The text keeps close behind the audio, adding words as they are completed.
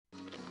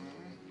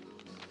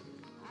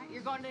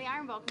You're going to the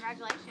Iron Bowl.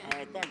 Congratulations. All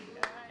right, thank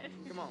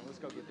you. Come on, let's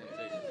go get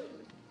that ticket.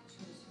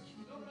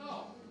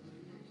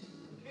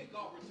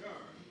 Kickoff return.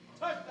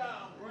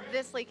 Touchdown, Brad.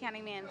 This Lee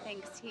County man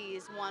thinks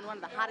he's won one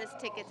of the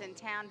hottest tickets in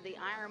town to the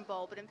Iron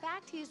Bowl, but in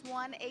fact he's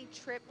won a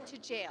trip to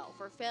jail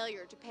for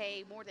failure to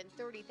pay more than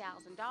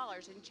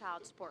 $30,000 in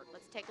child support.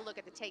 Let's take a look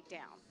at the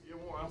takedown. Yeah,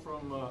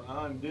 well,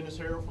 I'm Dennis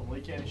Harrell from Lee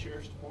County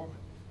Sheriff's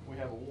Department. We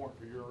have a warrant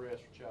for your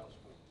arrest for child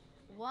support.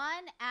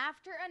 One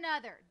after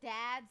another,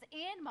 dads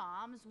and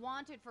moms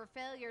wanted for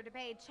failure to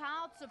pay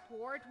child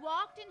support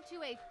walked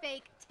into a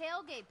fake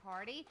tailgate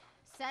party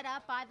set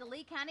up by the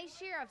Lee County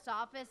Sheriff's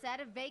Office at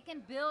a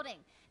vacant building.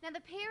 Now,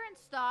 the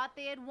parents thought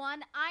they had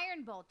won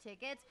Iron Bowl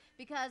tickets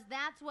because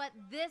that's what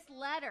this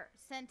letter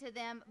sent to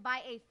them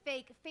by a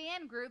fake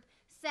fan group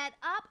set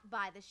up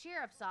by the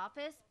Sheriff's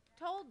Office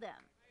told them.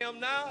 I am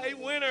now a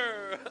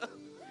winner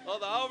of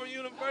the Auburn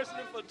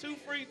University for 2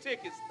 free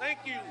tickets. Thank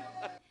you.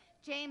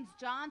 James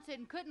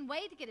Johnson couldn't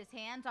wait to get his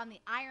hands on the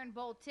Iron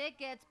Bowl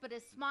tickets, but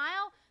his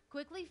smile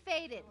quickly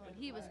faded when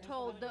he was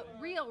told the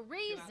real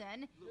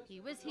reason he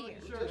was here.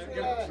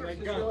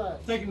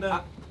 Take him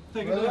down.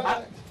 Take him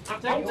down. I'm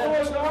down.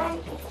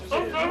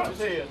 I'm down.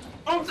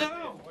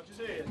 What you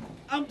said?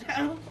 I'm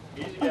down.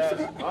 Easy,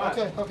 guys.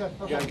 Right. Okay.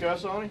 You got a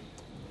cuss on him?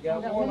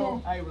 Got one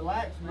on. Hey,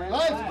 relax, man.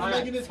 Relax. You're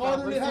making this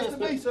harder than it has to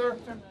be, sir.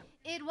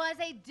 It was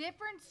a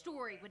different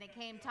story when it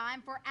came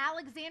time for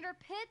Alexander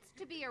Pitts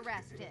to be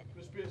arrested.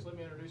 Mr. Pitts, let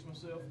me introduce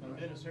myself. I'm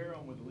Dennis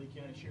Harrell. I'm with the Lee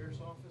County Sheriff's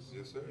Office.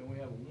 Yes, sir. And we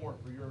have a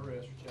warrant for your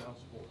arrest for child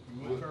support.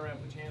 You want to turn around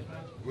and put your hands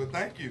behind you? Well,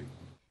 thank you.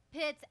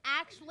 Pitts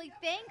actually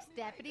thanks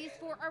deputies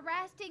for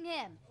arresting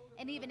him.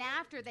 And even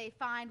after they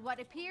find what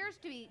appears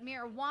to be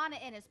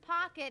marijuana in his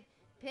pocket,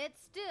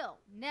 Pitts still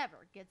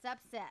never gets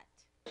upset.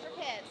 Mr.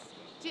 Pitts,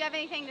 do you have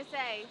anything to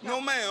say?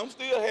 No, ma'am. I'm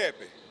still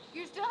happy.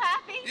 You're still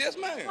happy? Yes,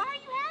 ma'am. Why are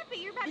you happy?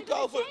 You're about to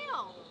go to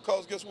jail.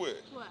 Because guess what?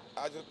 What?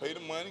 I just pay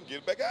the money and get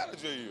it back out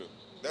of jail.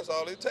 That's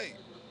all it takes.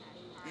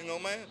 You know,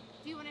 ma'am?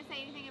 Do you want to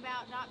say anything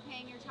about not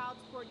paying your child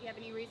support? Do you have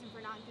any reason for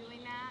not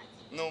doing that?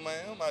 No,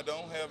 ma'am. I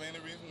don't have any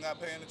reason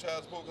not paying the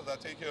child support because I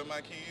take care of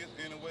my kids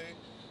anyway.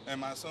 And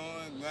my son,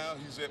 now,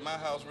 he's at my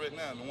house right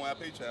now, the one I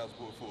pay child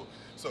support for.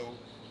 So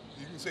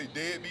you can say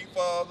deadbeat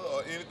father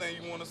or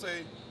anything you want to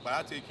say, but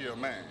I take care of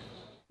mine.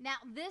 Now,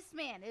 this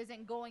man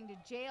isn't going to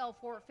jail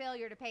for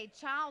failure to pay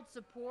child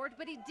support,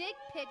 but he did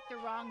pick the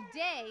wrong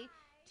day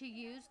to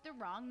use the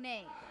wrong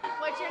name.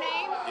 What's your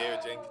name? Gary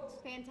Jenkins.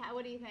 Fantastic.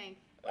 What do you think?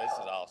 This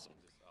is awesome.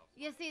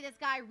 You see, this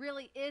guy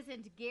really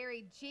isn't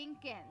Gary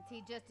Jenkins.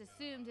 He just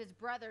assumed his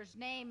brother's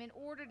name in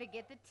order to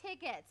get the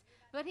tickets.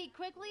 But he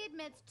quickly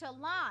admits to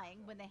lying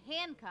when the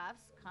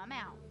handcuffs come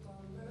out.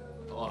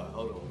 All right,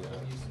 hold on,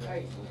 guys.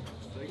 Hey,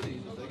 Take it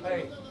easy.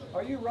 hey,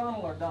 are you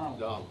Ronald or Donald?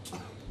 Donald.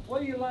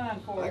 What are you lying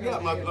for? I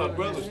got my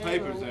brother's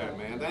papers there,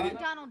 man.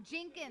 Donald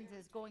Jenkins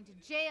is going to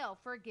jail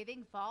for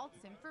giving false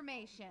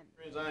information.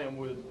 Friends, I am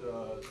with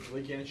the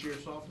Lee County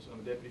Sheriff's Office. I'm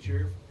a deputy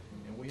sheriff,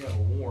 and we have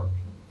a warrant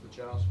for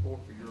child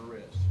support for your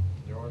arrest.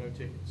 There are no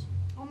tickets.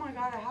 Oh my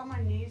God, I have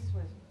my niece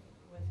with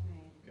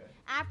me. Okay.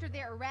 After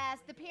their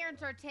arrest, the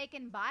parents are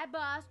taken by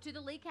bus to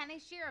the Lee County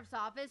Sheriff's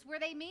Office where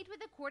they meet with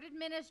the court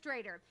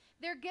administrator.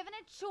 They're given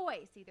a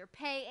choice, either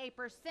pay a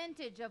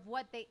percentage of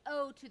what they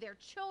owe to their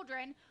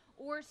children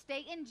or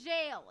stay in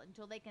jail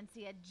until they can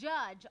see a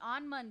judge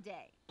on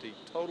Monday. The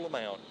total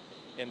amount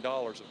in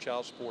dollars of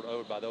child support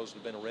owed by those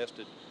that have been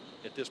arrested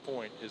at this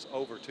point is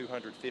over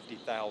 $250,000.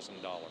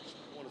 I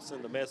want to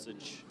send a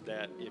message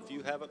that if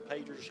you haven't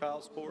paid your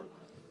child support,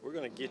 we're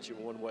going to get you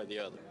one way or the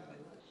other.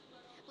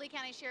 Lee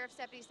County Sheriff's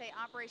deputies say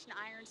Operation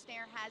Iron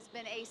Snare has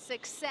been a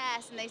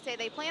success, and they say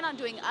they plan on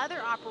doing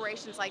other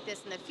operations like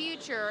this in the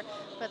future,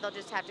 but they'll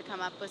just have to come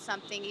up with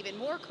something even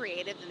more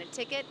creative than a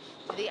ticket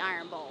to the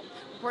Iron Bowl.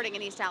 Reporting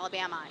in East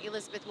Alabama,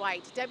 Elizabeth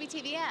White,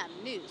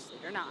 WTVM News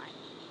Leader 9.